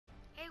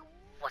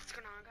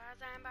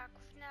guys, I am back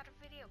with another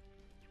video.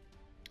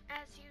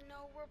 As you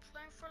know, we're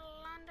playing for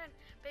London.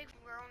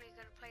 We're only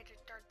going to play the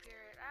third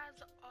period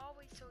as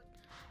always, so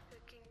we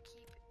can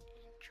keep it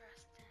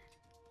interesting.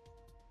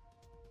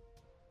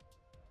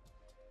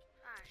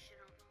 I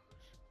actually don't know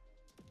who's.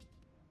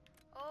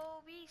 Oh,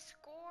 we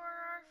score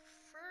our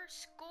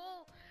first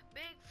goal.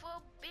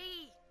 Bigfoot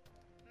B.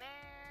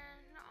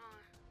 Man,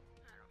 I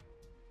don't.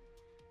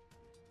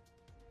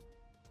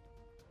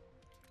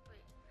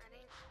 Wait, I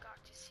didn't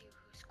got to see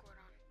who scored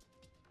on.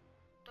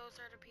 Those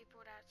are the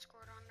people that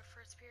scored on the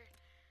first period.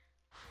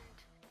 And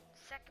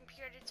second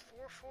period, it's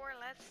 4-4.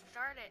 Let's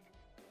start it.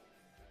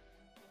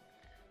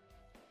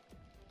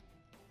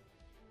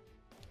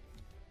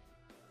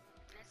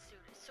 Let's do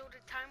this. So the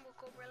time will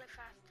go really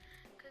fast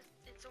because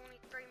it's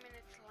only 3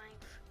 minutes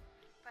length,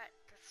 but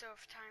that's still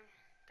time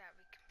that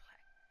we can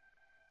play.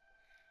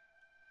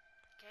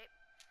 Okay,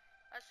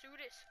 let's do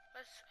this.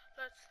 Let's do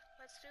this.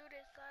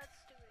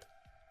 Let's do it.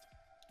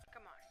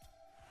 Come on,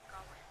 go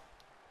away.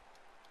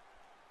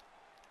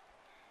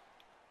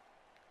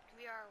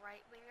 We are a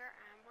right winger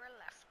and we're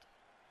lefty.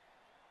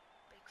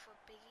 Bigfoot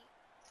Biggie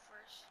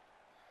first.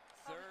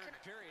 Third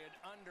period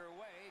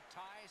underway,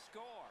 tie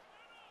score.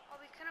 Oh,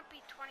 we couldn't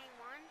be 21?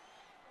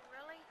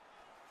 Really?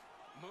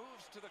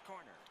 Moves to the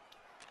corner.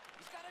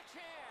 He's got a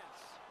chance.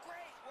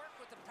 Great work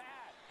with the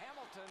pad.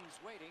 Hamilton's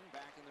waiting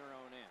back in their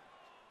own end.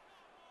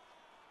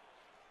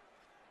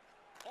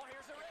 Oh,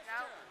 here's a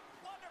wrister.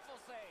 Wonderful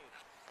save.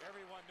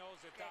 Everyone knows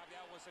it, Doc.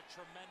 That was a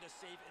tremendous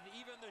save, and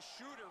even the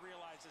shooter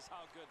realizes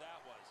how good that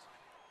was.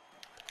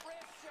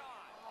 Wrist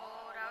shot.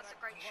 Oh, that was a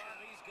great shot.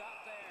 He's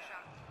got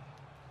there.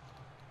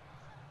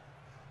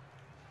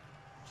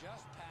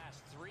 Just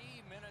past 3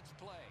 minutes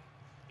play.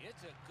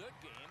 It's a good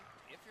game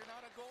if you're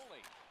not a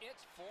goalie.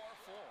 It's 4-4.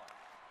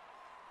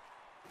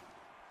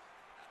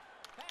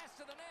 Pass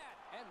to the net,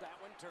 and that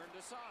one turned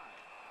aside.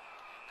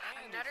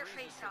 And another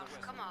face-off.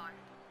 Come on.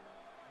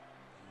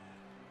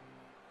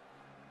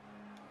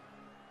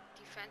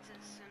 Defense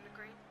is in the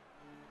green.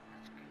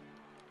 That's great.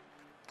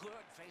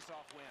 Good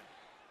face-off win.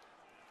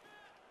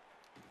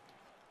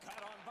 Cut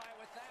on by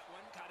with that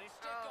one. Got his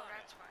stick on it. Oh,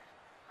 that's why.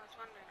 I was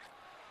wondering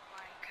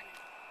why I couldn't.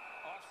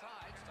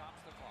 Offside stops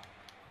the clock.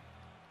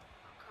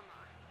 Oh, come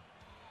on.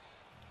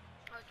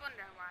 I was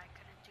wondering why I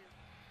couldn't do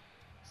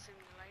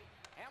simulate.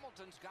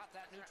 Hamilton's got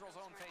that neutral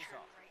zone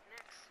face-off. Right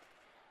next.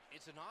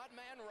 It's an odd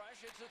man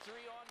rush. It's a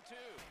 3-on-2.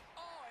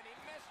 Oh, and he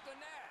missed the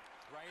net.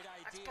 Right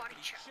idea, but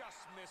he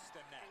just missed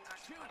the net.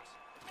 Shoots.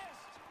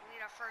 Missed. We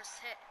need our first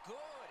hit.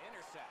 Good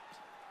intercept.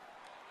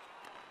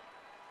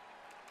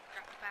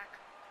 Drop it back.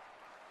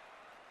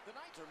 The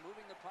Knights are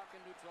moving the puck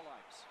in neutral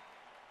ice.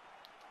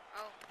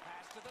 Oh.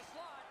 Pass to the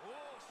slot.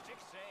 Oh,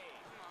 stick save.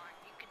 Come on,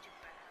 you can do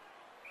better.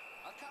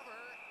 A cover,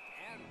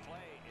 and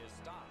play is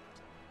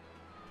stopped.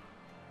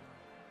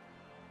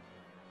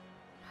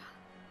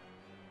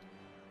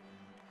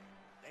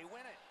 They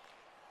win it.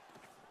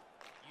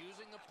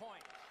 Using the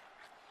point.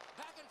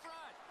 Back in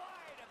front.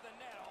 Wide of the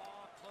net.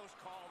 Oh, close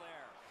call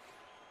there.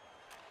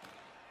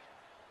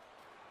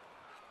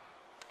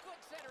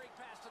 Good centering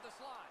pass to the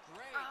slot.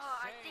 Great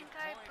I save. think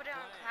I put it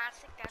on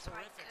classic. That's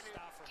why I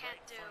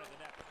can't do. In front of the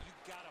net, but you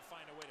gotta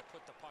find a way to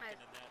put the puck in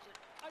the net.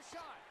 A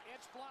shot.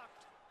 It's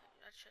blocked.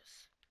 That's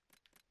just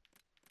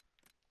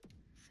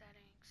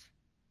settings.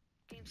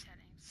 Game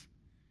settings.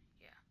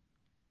 Yeah.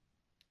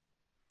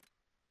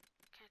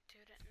 Can't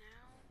do that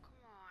now. Come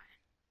on.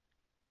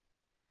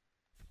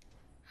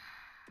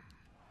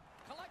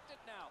 Collect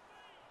it now.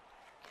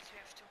 Guess we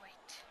have to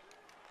wait.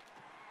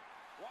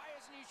 Why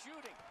isn't he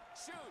shooting?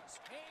 Shoots.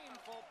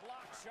 Painful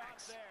block shot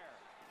there.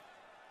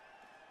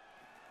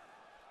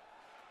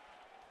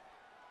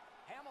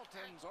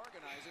 Hamilton's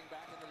organizing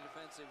back in the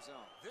defensive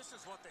zone. This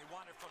is what they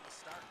wanted from the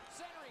start.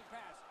 Centering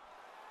pass.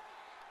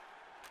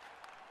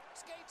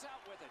 Skates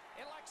out with it.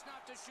 Elects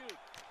not to shoot.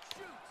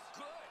 Shoots.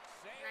 Good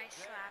save. Nice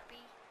there.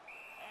 slappy.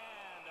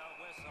 And a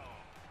whistle.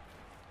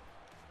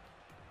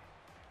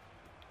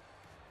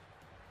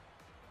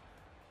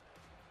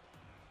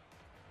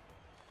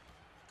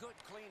 Good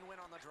clean win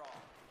on the draw.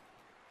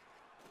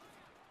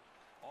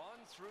 On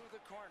through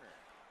the corner.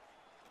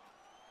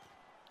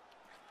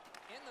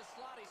 In the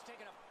slot, he's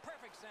taken a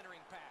perfect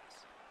centering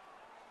pass.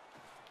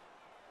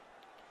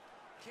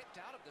 Kicked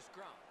out of the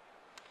scrum.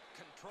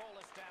 Control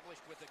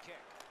established with the kick.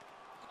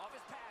 Off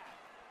his pad.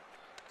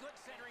 Good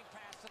centering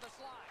pass to the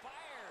slot.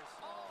 Fires.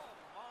 Oh,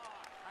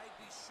 my. I'd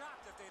be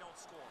shocked if they don't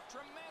score.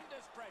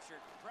 Tremendous pressure.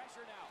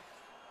 Pressure now.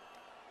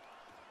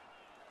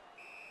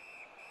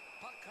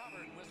 Puck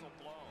covered, whistle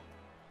blown.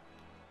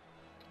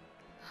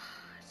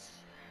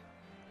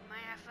 We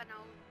might have an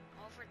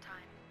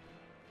overtime,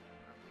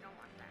 but we don't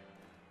want that.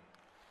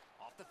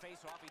 Off the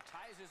face-off, he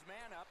ties his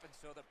man up, and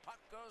so the puck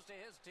goes to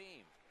his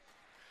team.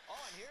 Oh,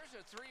 and here's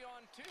a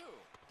 3-on-2.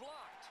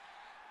 Blocked.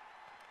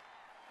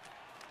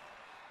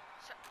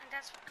 So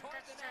that's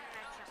the next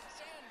episode.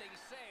 Outstanding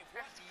save.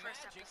 That's What the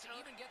first magic episode. to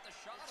even get the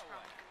shot It's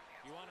away.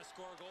 You want to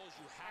score goals,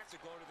 you have to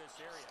go to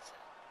this area.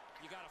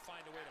 You got to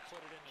find a way to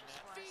put it in the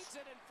net. Feeds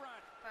it in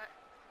front. But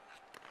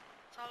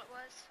that's all it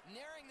was.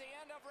 Nearing the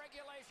end of of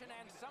regulation,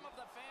 and some of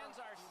the fans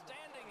are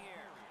standing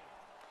here.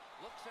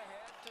 Looks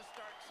ahead to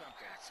start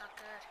something. That's not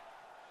good.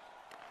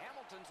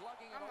 Hamilton's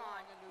lugging it Come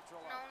along on. in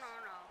neutral No, ice. no,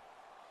 no.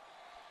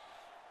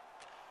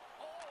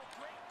 Oh,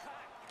 great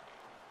cut.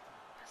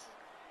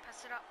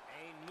 Pass it up.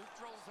 A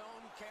neutral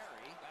zone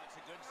carry. That's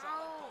a good No.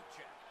 solid poke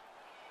check.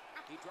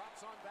 He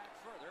drops on back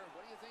further.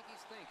 What do you think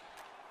he's thinking?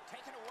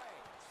 Taken away.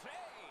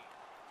 Save.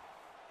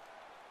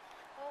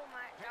 Oh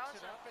my, that Picks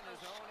was it up in his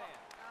own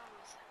end. That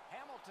was.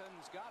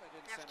 Hamilton's got it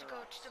in You have to center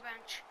go ice. to the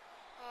bench.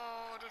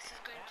 Oh, this is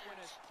going That to. one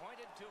is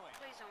pointed to him.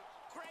 Please don't.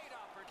 Great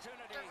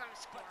opportunity, They're gonna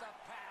score. but the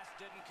pass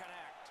didn't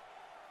connect.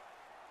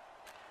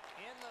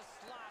 In the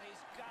slot,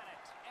 he's got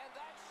it. And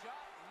that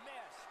shot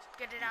missed.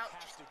 Get it You out. have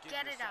Just to give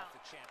get it yourself out.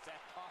 a chance.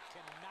 That puck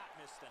cannot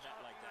miss the net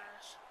like that.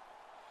 Just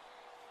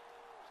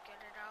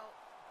get it out.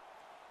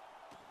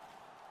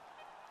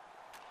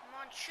 Come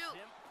on, shoot.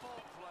 Simple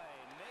play,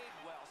 made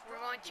well.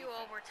 We're Strong going to defense.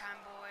 overtime,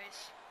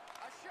 boys.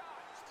 A shot.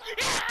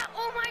 Yeah!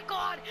 Oh my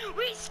God!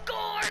 We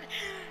scored!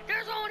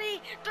 There's only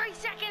 3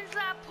 seconds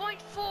left.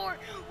 Point 4.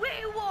 We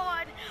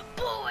won,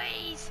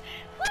 boys!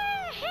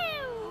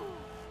 Woohoo!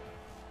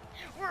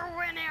 We're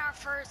winning our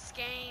first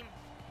game.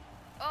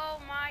 Oh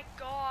my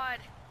God!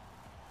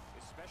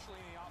 Especially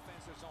in the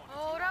offensive zone. If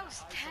Oh, you that wanna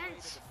was isolate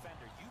tense. a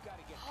defender, you got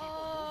to get people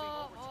moving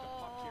over to the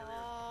puck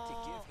carrier to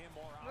give him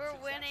more options. We're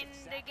That's winning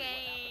the exactly what happened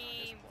on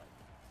this game. play.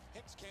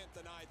 Hicks can't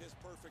deny this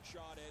perfect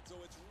shot, Edzo.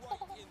 It's right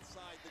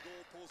inside the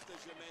goal post, as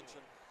you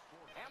mentioned.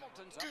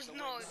 Hamilton's up There's the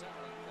no- wing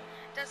settling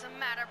things. Doesn't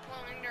matter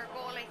pulling their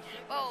goalie.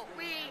 Oh,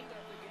 we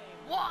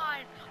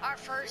won our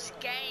first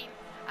game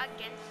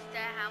against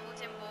the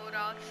Hamilton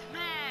Bulldogs.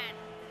 Man,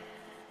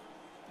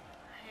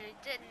 he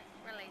didn't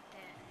really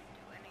do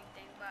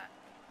anything, but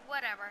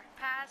whatever.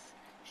 Pass,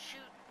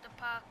 shoot the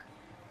puck.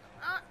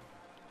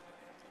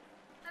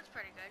 That's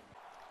pretty good.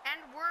 And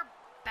we're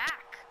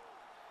back.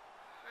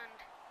 And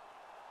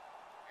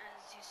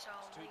as you saw,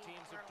 Two we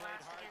teams were have played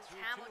last hard against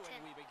through Hamilton. two,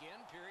 and we begin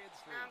period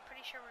 3. I'm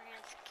pretty sure we're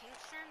against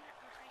Kingston.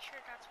 I'm pretty sure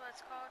that's what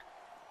it's called.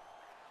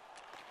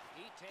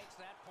 He takes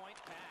that point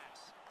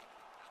pass.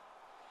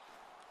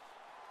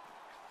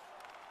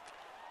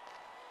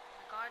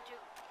 God,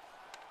 dude.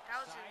 That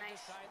was a Side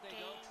nice to side they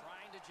go, game.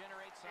 trying to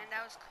generate something. And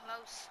that was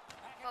close.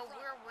 Back in But front.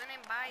 we're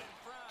winning by In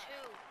front. 2.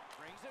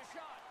 Brings a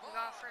shot. We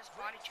got our first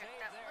Great body check. save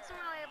That there. wasn't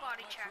really a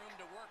body Not much check. room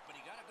to work, but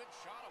he got a good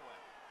shot away.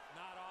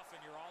 Not often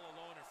you're all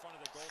alone in front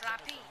of the goaltender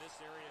Slappy. from this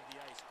area of the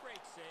ice.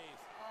 Great save.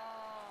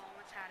 Oh,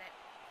 almost had it.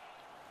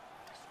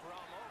 Scrum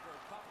over,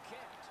 puck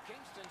kicked.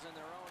 Kingston's in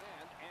their own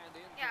end and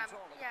in Yeah,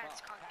 control of the yeah, puck.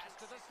 it's called Pass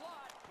to the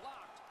slot,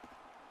 blocked.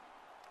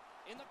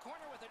 In the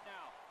corner with it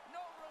now.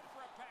 No room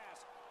for a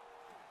pass.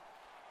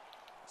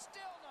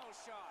 Still no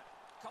shot.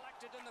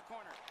 Collected in the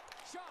corner.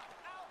 Shot.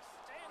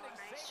 Outstanding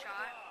Oh, nice save.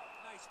 shot.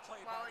 Nice play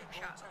Well, by the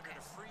shot, goaltender okay.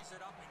 to freeze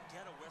it up and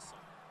get a whistle.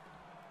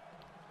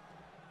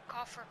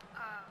 Call for,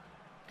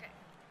 okay.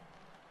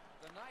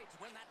 The Knights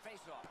win that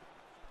faceoff.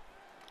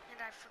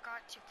 And I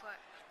forgot to put,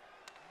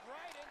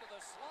 Right into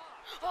the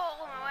slot.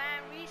 oh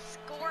man, we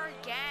score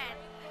again.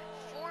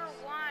 4-1.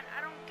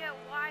 I don't get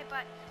why,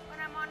 but when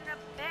I'm on the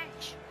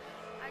bench,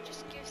 I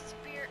just give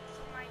spirit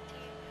for my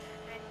team,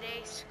 and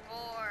they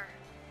score.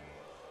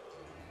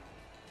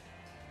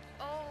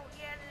 Oh,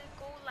 he had a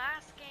goal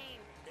last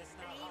game, It's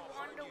and not he how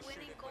won hard the you shoot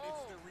winning it, but goal.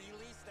 it's the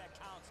release that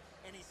counts,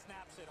 and he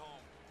snaps it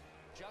home.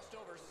 Just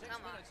over 6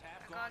 Come on, minutes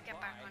have I gone gotta get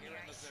by back on here the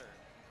in the ice. third.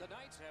 The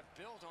Knights have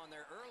built on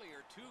their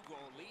earlier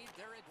 2-goal lead.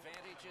 Their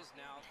advantage is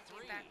now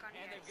 3, back on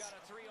the and they've ice. got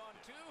a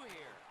 3-on-2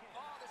 here.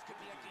 Oh, this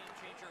could be a game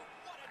changer.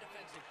 What a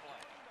defensive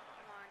play.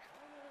 Come on.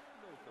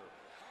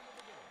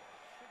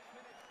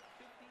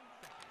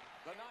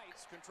 The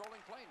Knights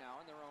controlling play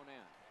now in their own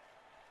end.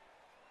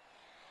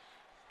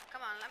 Come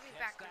on, let me Gets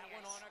back on that the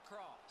one ice. on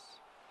across.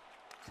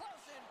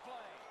 Close in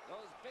play.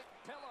 Those big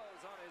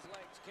pillows on his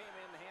legs came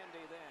in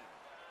handy then.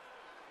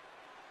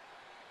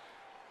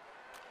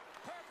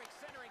 Perfect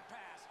centering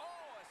pass.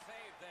 Oh, a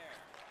save there.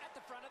 At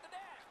the front of the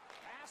net.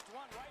 Passed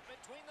one right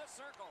between the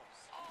circles.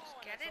 Oh,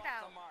 and get it's it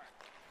off out. the mark.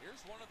 Here's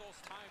one of those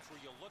times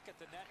where you look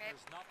at the net Okay. and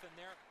there's nothing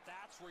there.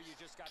 That's where you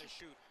just got to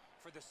shoot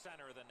for the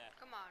center of the net.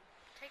 Come on,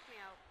 take me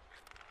out.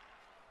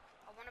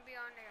 I want to be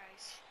on the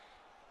ice.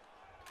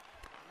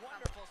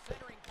 Wonderful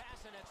centering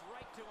pass, and it's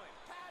right to him.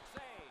 Pad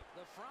save.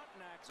 The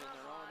Frontenacs in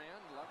their own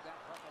end lug that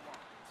puck along.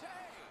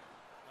 Save.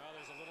 Well,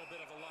 there's a little bit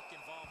of a luck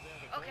involved there.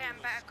 The Okay, goalie I'm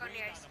was back on the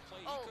screened ice. the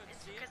play. He Oh, couldn't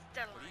it's see because it,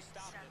 the but he line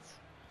stopped it. says.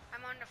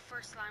 I'm on the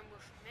first line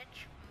with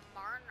Mitch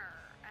Marner,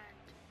 and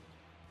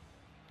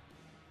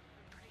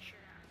I'm pretty sure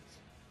that's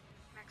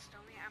next to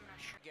me. I'm not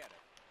sure. Get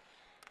it.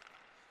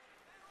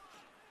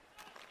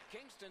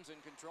 Kingston's in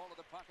control of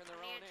the puck in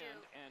their Me own too. end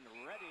and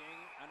readying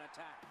an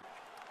attack.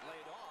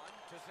 Laid on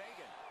to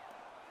Sagan.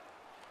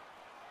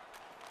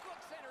 Good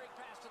centering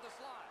pass to the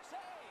slot.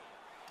 Save.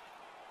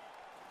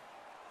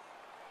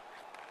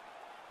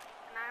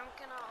 And I'm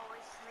gonna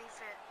always leave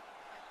it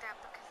like that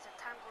because the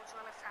time goes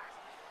really fast.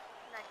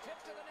 Like Tip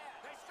to the net.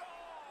 They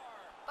score.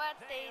 But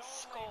they only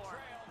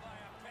score. trail by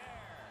a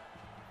pair.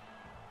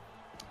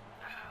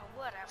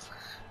 Whatever.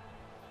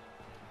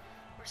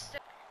 We're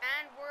still, and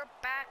And we're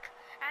back.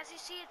 As you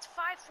see, it's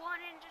 5-1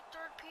 in the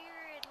third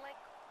period. Like,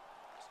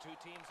 It's two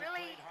teams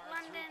really, that played hard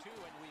London, through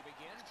two, and we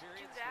begin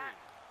period do that.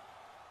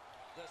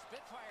 3. The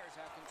Spitfires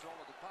have control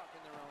of the puck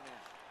in their own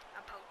end.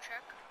 A poke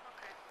check.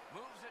 Okay.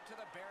 Moves it to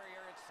the barrier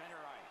at center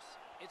ice.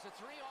 It's a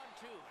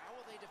 3-on-2. How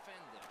will they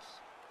defend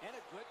this? And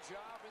a good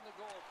job in the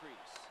goal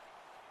crease.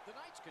 The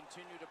Knights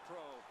continue to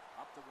probe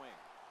up the wing.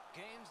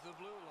 Gains the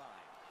blue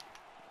line.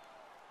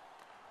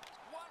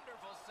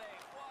 Wonderful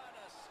save. What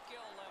a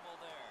skill level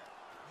there.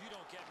 You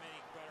don't get many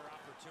better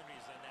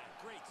opportunities than that.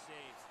 Great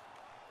save.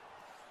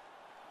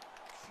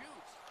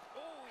 Shoots.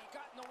 Oh, he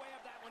got in the way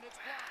of that one.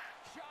 It's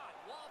blocked. Shot.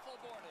 Waffle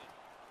boarded.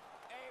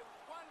 A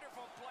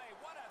wonderful play.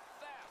 What a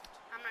theft.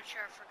 I'm not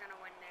sure if we're gonna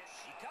win this.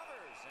 He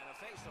covers and a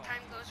face-off.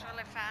 Time goes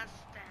really fast,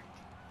 and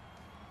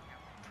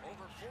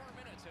Over 4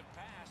 minutes have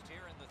passed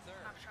here in the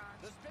third. Top shots.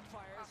 The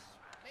Spitfires,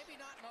 maybe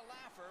not in a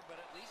laugher,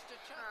 but at least a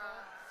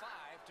chuckle.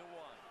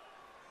 5-1.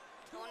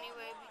 the only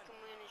way we can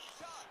win is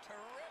Shot.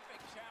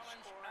 Terrific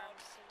challenge. Score.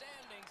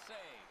 Outstanding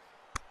save.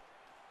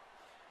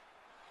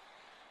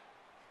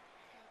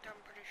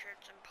 I'm pretty sure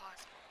it's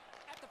impossible.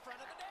 At the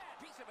front of the net.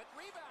 Piece of it.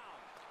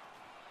 Rebound.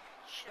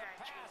 Should The I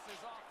pass change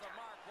is off the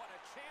mark. What a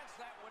chance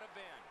that would have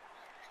been.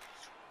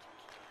 It's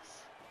ridiculous.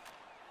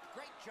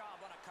 Great job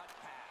on a cut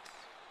pass.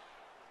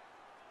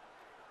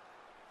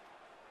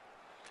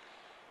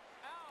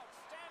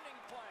 Outstanding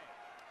play.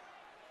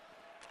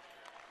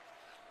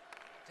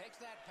 Takes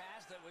that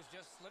pass that was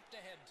just slipped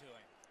ahead to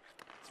him.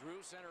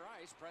 Through center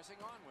ice, pressing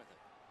on with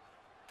it.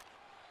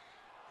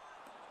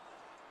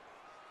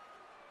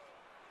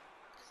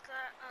 Just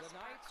let us The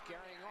Knights back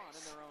carrying the on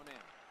in ice. their own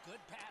end.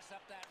 Good pass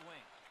up that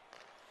wing.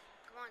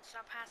 Come on,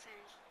 stop passing.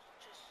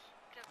 Just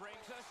get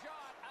Brings a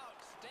shot.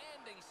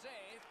 Outstanding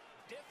save.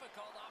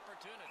 Difficult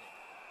opportunity.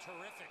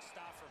 Terrific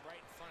stop from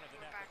right in front of the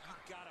We're net, but back you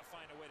on. gotta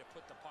find a way to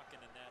put the puck in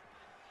the net.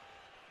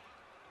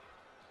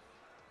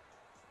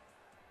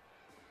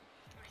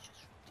 It's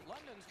just ridiculous.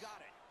 London's got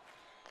it.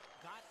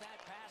 Got that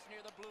pass near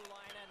the blue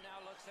line and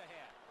now looks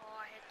ahead. Oh,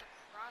 I hit the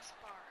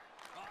crossbar.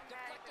 Oh, Can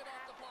that deflected even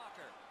off the happen?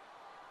 blocker.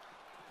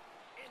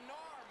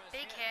 Enormous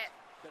Big hit.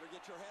 Better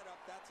get your head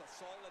up. That's a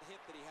solid hit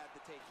that he had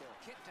to take care of.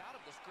 Kicked out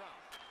of the scrum.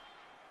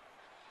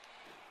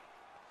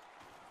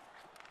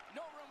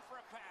 No room for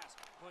a pass.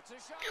 Puts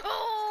a shot.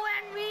 Oh,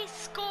 and we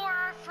score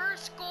our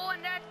first goal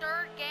in that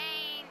third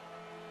game.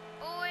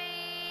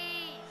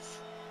 Boys,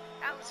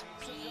 that was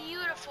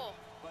beautiful.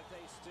 But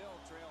they still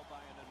trail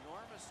by an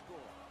enormous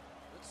score.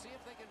 Let's see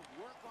if they can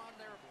work on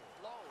their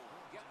flow,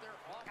 get their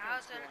That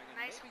offense was a going, and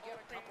nice maybe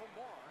get a open couple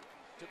more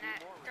to be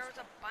net. more There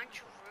was a respected. bunch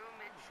of room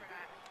in for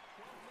that.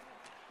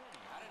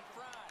 Out in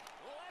front.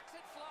 Lets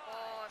it fly.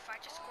 Oh, if I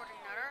just scored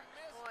another,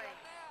 Missed boy. the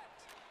net.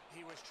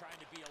 He was trying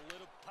to be a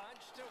little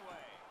Punched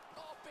away.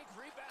 Oh, big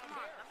rebound Come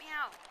on, here. let me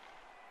out.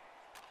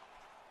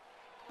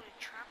 Holy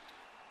trapped.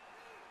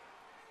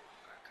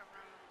 Gotta cover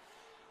him.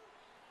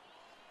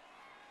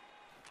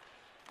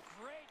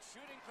 Great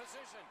shooting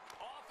position.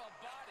 Off a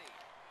body.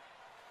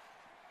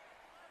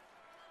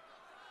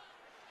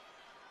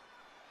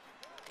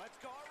 Let's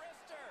go,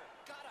 Arister.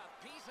 Got a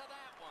piece of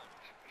that one.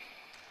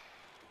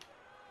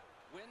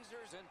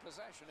 Windsor's in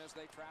possession as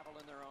they travel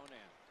in their own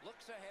end.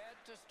 Looks ahead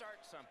to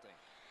start something.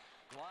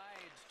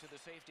 Glides to the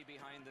safety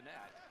behind the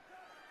net.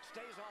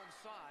 Stays on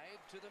side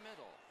to the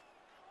middle.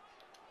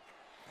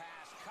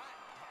 Pass cut.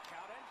 Puck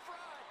out in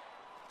front.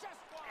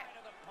 Just wide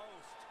of the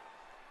post.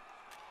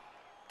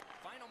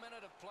 Final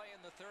minute of play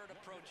in the third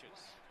approaches.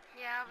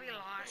 Yeah, we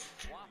lost.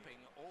 Whopping,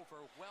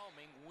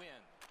 overwhelming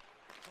win.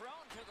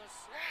 Thrown to the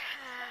slot.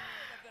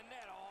 Wide of the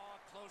net. Oh,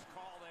 close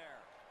call there.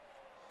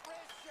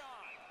 Wrist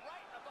shot.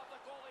 Right above the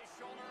goalie's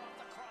shoulder off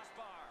the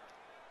crossbar.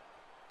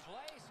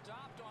 Play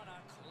stopped on a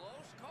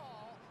close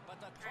call,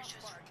 but the That's just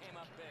crossbar came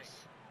up big.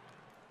 ridiculous.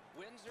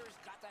 Windsor's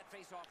got that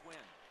face-off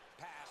win.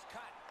 Pass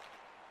cut.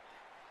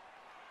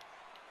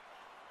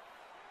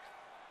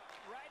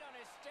 Right on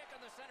his stick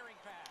on the centering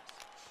pass.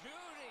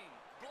 Shooting.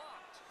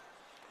 Blocked.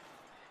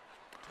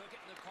 Took it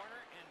in the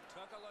corner and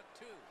took a look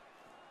too.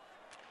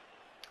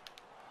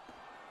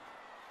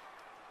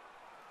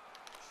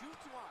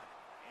 Shoots one.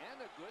 And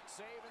a good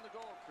save in the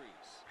goal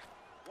crease.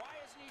 Why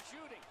isn't he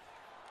shooting?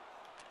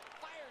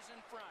 Fires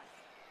in front.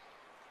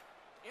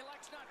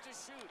 Elects not to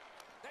shoot.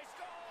 They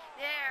score!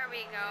 There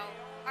we go.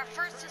 Our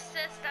first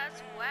assist as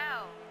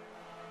well.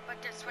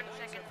 But there's 20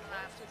 seconds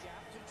left.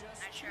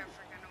 Not sure if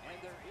we're gonna And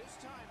win. there is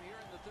time here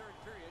in the third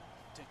period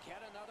to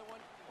get another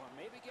one or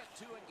maybe get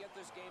two and get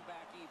this game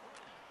back even.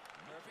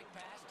 Perfect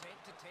pass,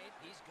 tape to tape.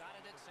 He's got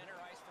it at center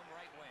ice from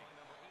right wing.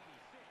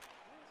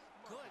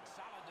 Good,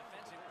 solid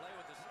defensive play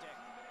with the stick.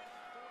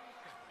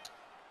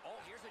 Oh,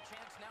 here's a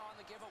chance now on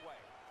the giveaway.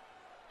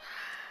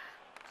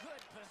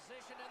 Good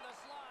position in the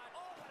slot.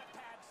 Oh, what a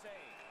pad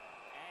save.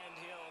 And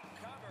he'll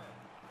cover.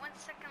 1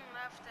 second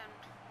left, and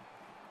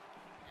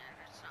yeah,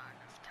 that's not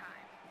enough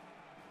time.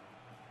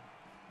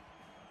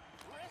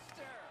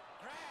 Rister,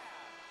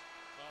 grab.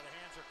 Well, the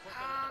hands are quick.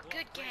 Oh,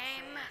 good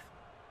game.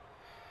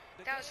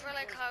 That was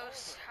really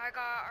close. I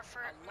got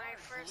my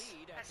first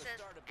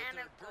assist and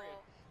a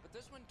goal. But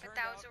this one But turned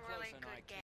that out was a close, really and good I game.